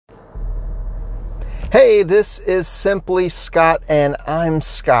Hey, this is Simply Scott, and I'm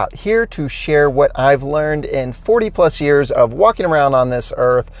Scott, here to share what I've learned in 40 plus years of walking around on this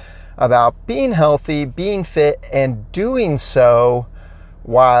earth about being healthy, being fit, and doing so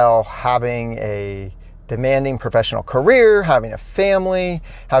while having a demanding professional career, having a family,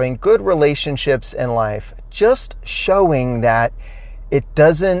 having good relationships in life. Just showing that it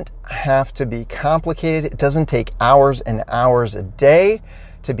doesn't have to be complicated. It doesn't take hours and hours a day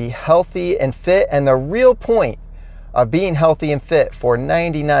to be healthy and fit. And the real point of being healthy and fit for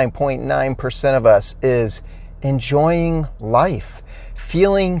 99.9% of us is enjoying life,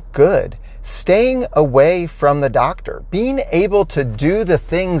 feeling good, staying away from the doctor, being able to do the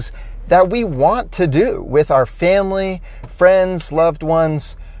things that we want to do with our family, friends, loved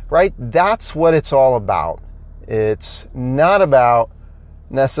ones, right? That's what it's all about. It's not about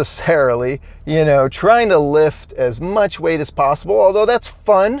necessarily, trying to lift as much weight as possible, although that's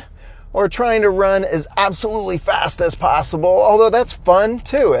fun, or trying to run as absolutely fast as possible, although that's fun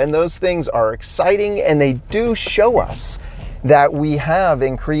too. And those things are exciting, and they do show us that we have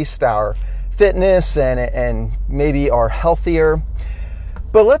increased our fitness and maybe are healthier.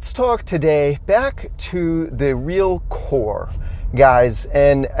 But let's talk today back to the real core, guys.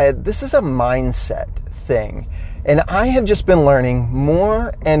 And this is a mindset thing. And I have just been learning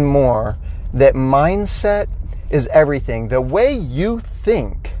more and more that mindset is everything. The way you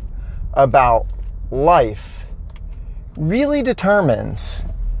think about life really determines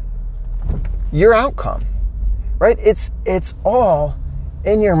your outcome, right? It's all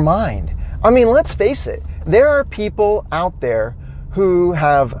in your mind. I mean, let's face it. There are people out there who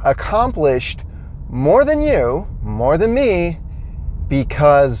have accomplished more than you, more than me,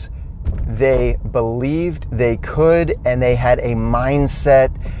 because they believed they could, and they had a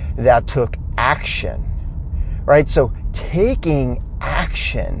mindset that took action, right? So taking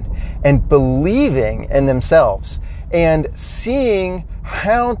action and believing in themselves and seeing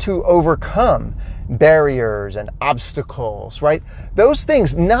how to overcome barriers and obstacles, right? Those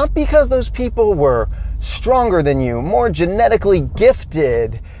things, not because those people were stronger than you, more genetically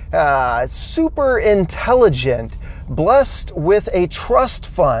gifted, super intelligent, blessed with a trust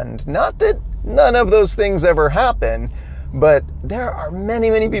fund. Not that none of those things ever happen, but there are many,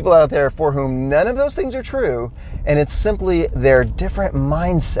 many people out there for whom none of those things are true, and it's simply their different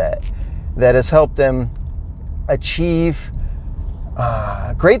mindset that has helped them achieve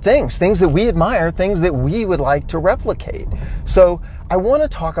great things that we admire, things that we would like to replicate. So I want to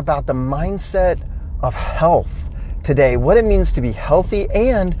talk about the mindset of health today, what it means to be healthy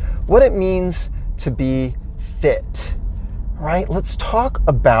and what it means to be fit, right? Let's talk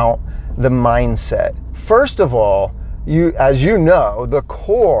about the mindset. First of all, as you know, the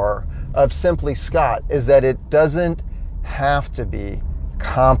core of Simply Scott is that it doesn't have to be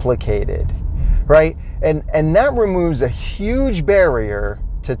complicated, right? And that removes a huge barrier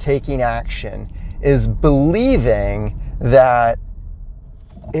to taking action, is believing that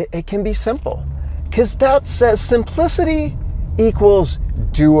it can be simple. Because that says simplicity equals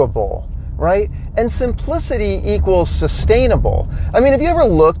doable, right? And simplicity equals sustainable. I mean, have you ever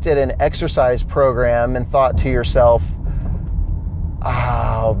looked at an exercise program and thought to yourself,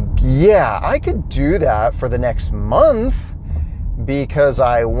 yeah, I could do that for the next month because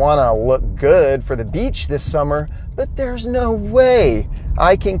I want to look good for the beach this summer, but there's no way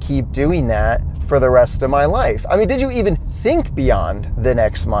I can keep doing that for the rest of my life. I mean, did you even think beyond the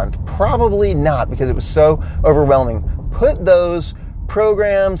next month? Probably not, because it was so overwhelming. Put those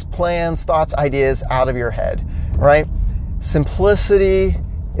programs, plans, thoughts, ideas out of your head, right? Simplicity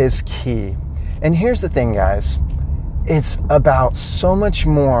is key. And here's the thing, guys. It's about so much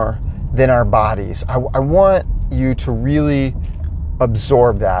more than our bodies. I want you to really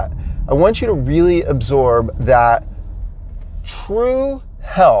absorb that. I want you to really absorb that true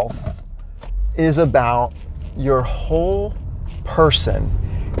health is about your whole person.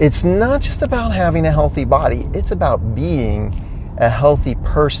 It's not just about having a healthy body. It's about being a healthy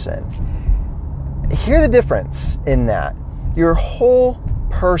person. Hear the difference in that. Your whole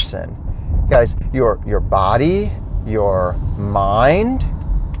person, guys, your body, your mind,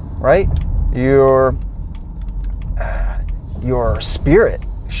 right? Your spirit,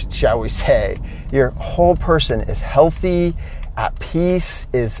 shall we say. Your whole person is healthy, at peace,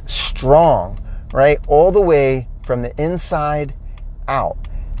 is strong, right? All the way from the inside out.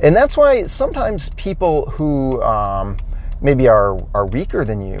 And that's why sometimes people who maybe are weaker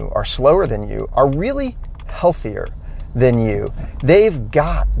than you, are slower than you, are really healthier than you. They've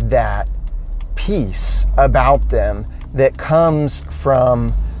got that peace about them that comes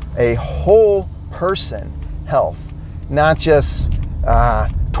from a whole person health, not just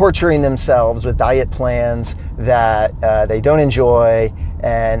torturing themselves with diet plans that they don't enjoy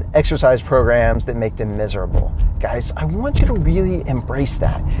and exercise programs that make them miserable. Guys, I want you to really embrace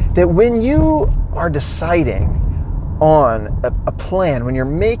that when you are deciding on a plan, when you're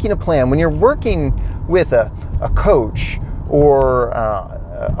making a plan, when you're working with a coach or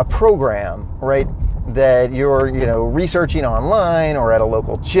a program, right, that you're researching online or at a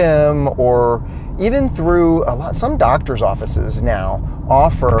local gym, or even through some doctors' offices now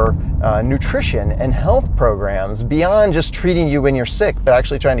offer nutrition and health programs beyond just treating you when you're sick, but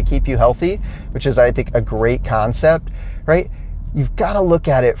actually trying to keep you healthy, which is, I think, a great concept, right? You've got to look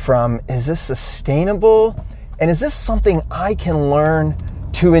at it from, is this sustainable? And is this something I can learn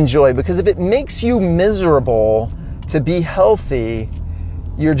to enjoy? Because if it makes you miserable to be healthy,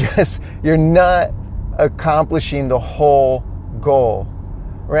 you're not accomplishing the whole goal,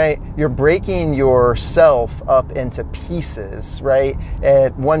 right? You're breaking yourself up into pieces, right?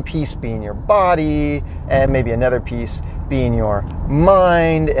 And one piece being your body, and maybe another piece being your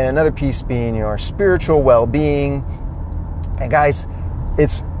mind, and another piece being your spiritual well-being. And guys,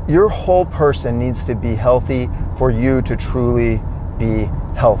 your whole person needs to be healthy for you to truly be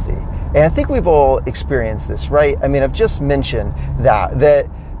healthy. And I think we've all experienced this, right? I mean, I've just mentioned that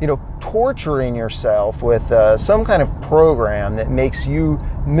torturing yourself with some kind of program that makes you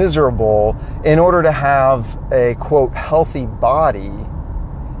miserable in order to have a, quote, healthy body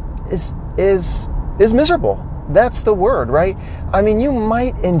is miserable. That's the word, right? I mean, you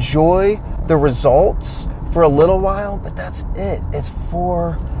might enjoy the results for a little while, but that's it. It's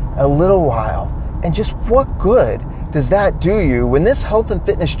for a little while. And just what good does that do you when this health and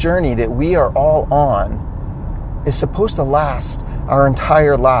fitness journey that we are all on is supposed to last our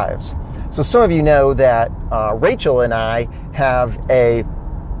entire lives? So some of you know that Rachel and I have a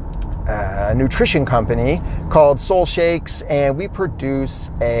nutrition company called Soul Shakes, and we produce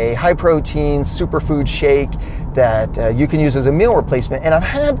a high-protein superfood shake that you can use as a meal replacement. And I've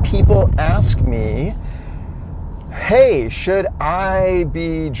had people ask me, hey, should I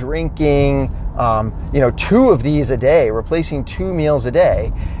be drinking 2 of these a day, replacing 2 meals a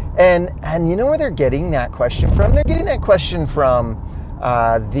day? And you know where they're getting that question from? They're getting that question from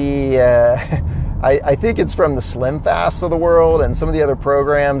I think it's from the Slim Fast of the world and some of the other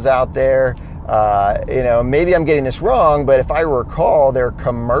programs out there. Maybe I'm getting this wrong, but if I recall, their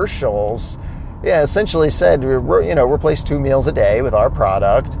commercials, essentially said, replace 2 meals a day with our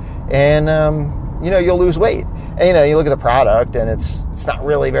product, and you'll lose weight. And you look at the product, and it's not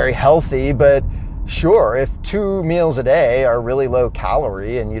really very healthy, but sure, if 2 meals a day are really low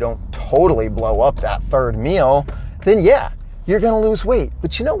calorie and you don't totally blow up that 3rd meal, then yeah, you're going to lose weight.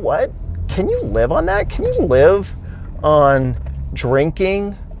 But you know what? Can you live on that? Can you live on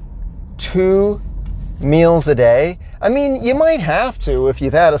drinking 2 meals a day? I mean, you might have to if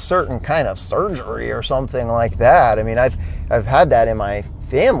you've had a certain kind of surgery or something like that. I mean, I've had that in my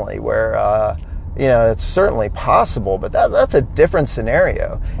family where it's certainly possible, but that's a different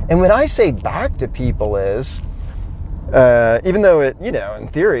scenario. And what I say back to people is, even though in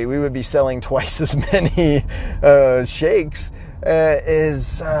theory we would be selling twice as many shakes,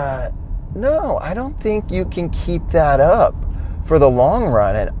 no, I don't think you can keep that up for the long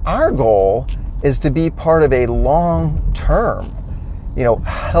run. And our goal is to be part of a long-term,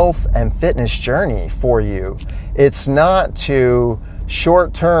 health and fitness journey for you. It's not to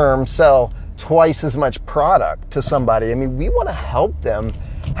short-term sell twice as much product to somebody. I mean, we want to help them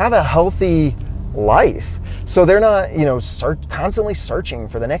have a healthy life, so they're not, constantly searching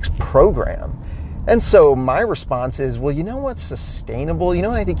for the next program. And so my response is, well, you know what's sustainable? You know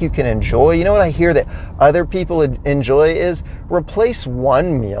what I think you can enjoy? You know what I hear that other people enjoy is replace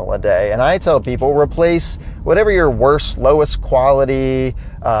 1 meal a day. And I tell people, replace whatever your worst, lowest quality,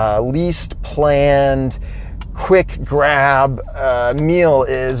 least planned, quick grab meal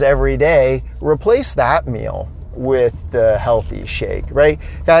is every day. Replace that meal with the healthy shake, right?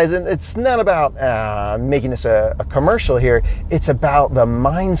 Guys, and it's not about making this a commercial here. It's about the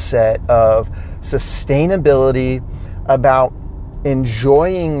mindset of sustainability, about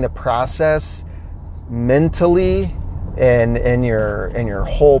enjoying the process mentally and in your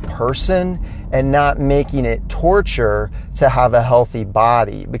whole person, and not making it torture to have a healthy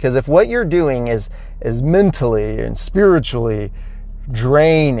body. Because if what you're doing is mentally and spiritually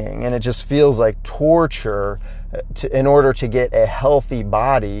draining, and it just feels like torture in order to get a healthy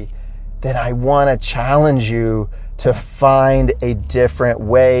body, then I want to challenge you to find a different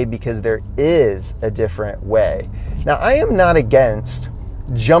way, because there is a different way. Now, I am not against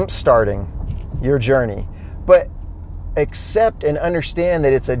jump-starting your journey, but accept and understand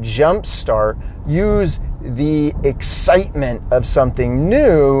that it's a jump start. Use the excitement of something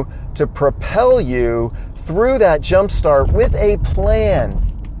new to propel you through that jump start with a plan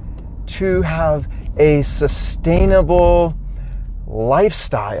to have a sustainable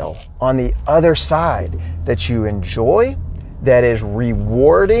lifestyle on the other side that you enjoy, that is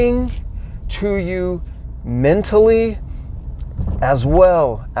rewarding to you mentally, as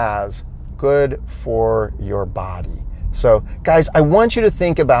well as good for your body. So guys, I want you to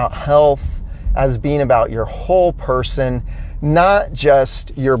think about health as being about your whole person, not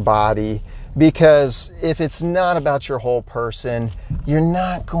just your body, because if it's not about your whole person, you're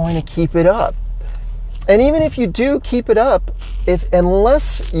not going to keep it up. And even if you do keep it up,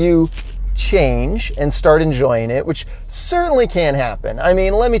 unless you change and start enjoying it, which certainly can happen. I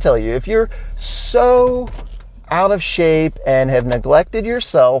mean, let me tell you, if you're so out of shape and have neglected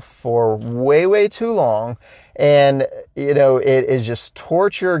yourself for way, way too long, and it is just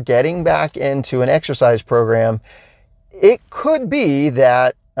torture getting back into an exercise program, it could be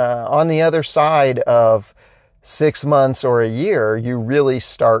that on the other side of 6 months or a year, you really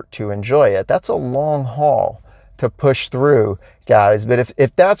start to enjoy it. That's a long haul to push through, guys. But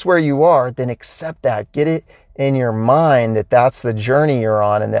if that's where you are, then accept that. Get it in your mind that that's the journey you're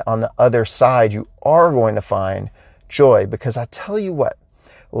on, and that on the other side, you are going to find joy. Because I tell you what,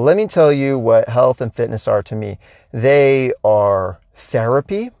 let me tell you what health and fitness are to me. They are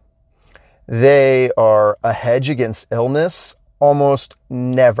therapy. They are a hedge against illness. Almost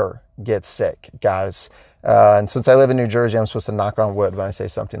never get sick, guys. And since I live in New Jersey, I'm supposed to knock on wood when I say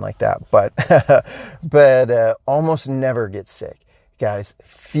something like that. But almost never get sick, guys.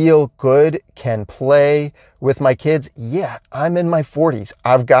 Feel good, can play with my kids. Yeah, I'm in my 40s.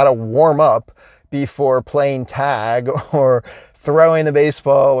 I've got to warm up before playing tag or throwing the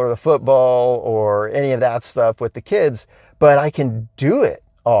baseball or the football or any of that stuff with the kids. But I can do it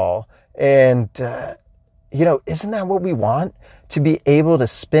all. And, isn't that what we want? To be able to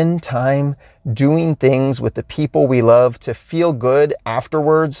spend time doing things with the people we love, to feel good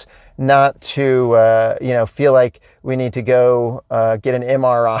afterwards, not to, feel like we need to go get an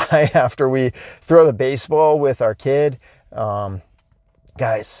MRI after we throw the baseball with our kid.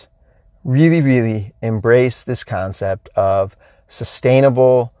 Guys, really, really embrace this concept of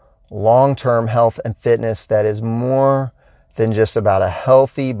sustainable, long-term health and fitness that is more than just about a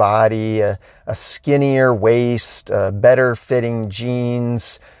healthy body, a skinnier waist, better fitting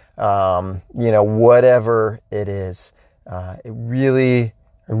jeans, whatever it is. I really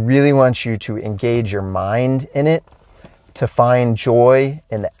want you to engage your mind in it, to find joy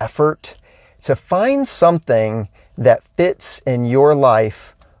in the effort, to find something that fits in your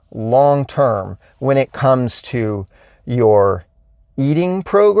life long term when it comes to your eating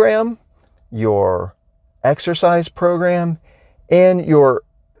program, your exercise program, and your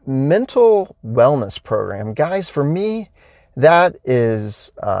mental wellness program. Guys, for me, that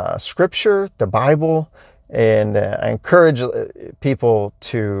is scripture, the Bible, and I encourage people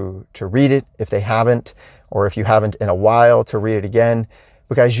to read it if they haven't, or if you haven't in a while, to read it again,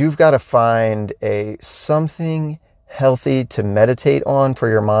 because you've got to find something healthy to meditate on for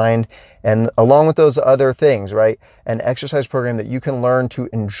your mind. And along with those other things, right? An exercise program that you can learn to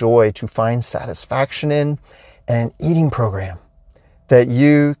enjoy, to find satisfaction in, and an eating program that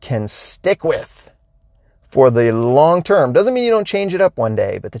you can stick with for the long term. Doesn't mean you don't change it up one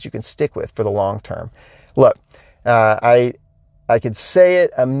day, but that you can stick with for the long term. Look, I could say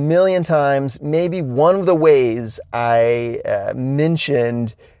it a million times. Maybe one of the ways I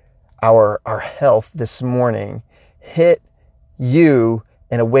mentioned our health this morning hit you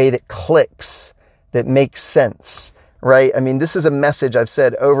in a way that clicks, that makes sense, right? I mean, this is a message I've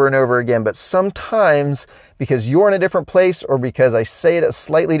said over and over again, but sometimes because you're in a different place or because I say it a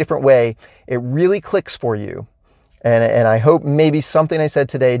slightly different way, it really clicks for you. And I hope maybe something I said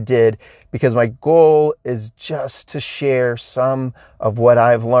today did, because my goal is just to share some of what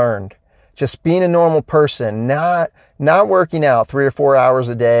I've learned. Just being a normal person, not working out 3 or 4 hours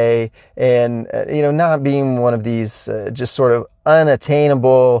a day, and not being one of these just sort of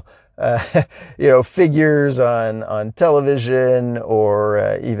unattainable figures on television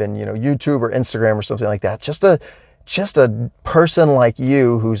or even YouTube or Instagram or something like that. Just a person like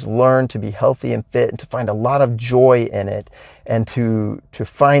you who's learned to be healthy and fit and to find a lot of joy in it, and to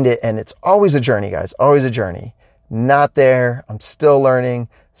find it. And it's always a journey, guys, always a journey. Not there. I'm still learning.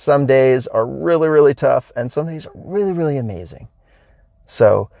 Some days are really, really tough, and some days are really, really amazing.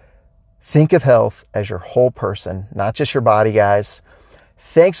 So think of health as your whole person, not just your body, guys.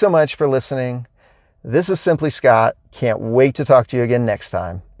 Thanks so much for listening. This is Simply Scott. Can't wait to talk to you again next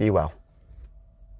time. Be well.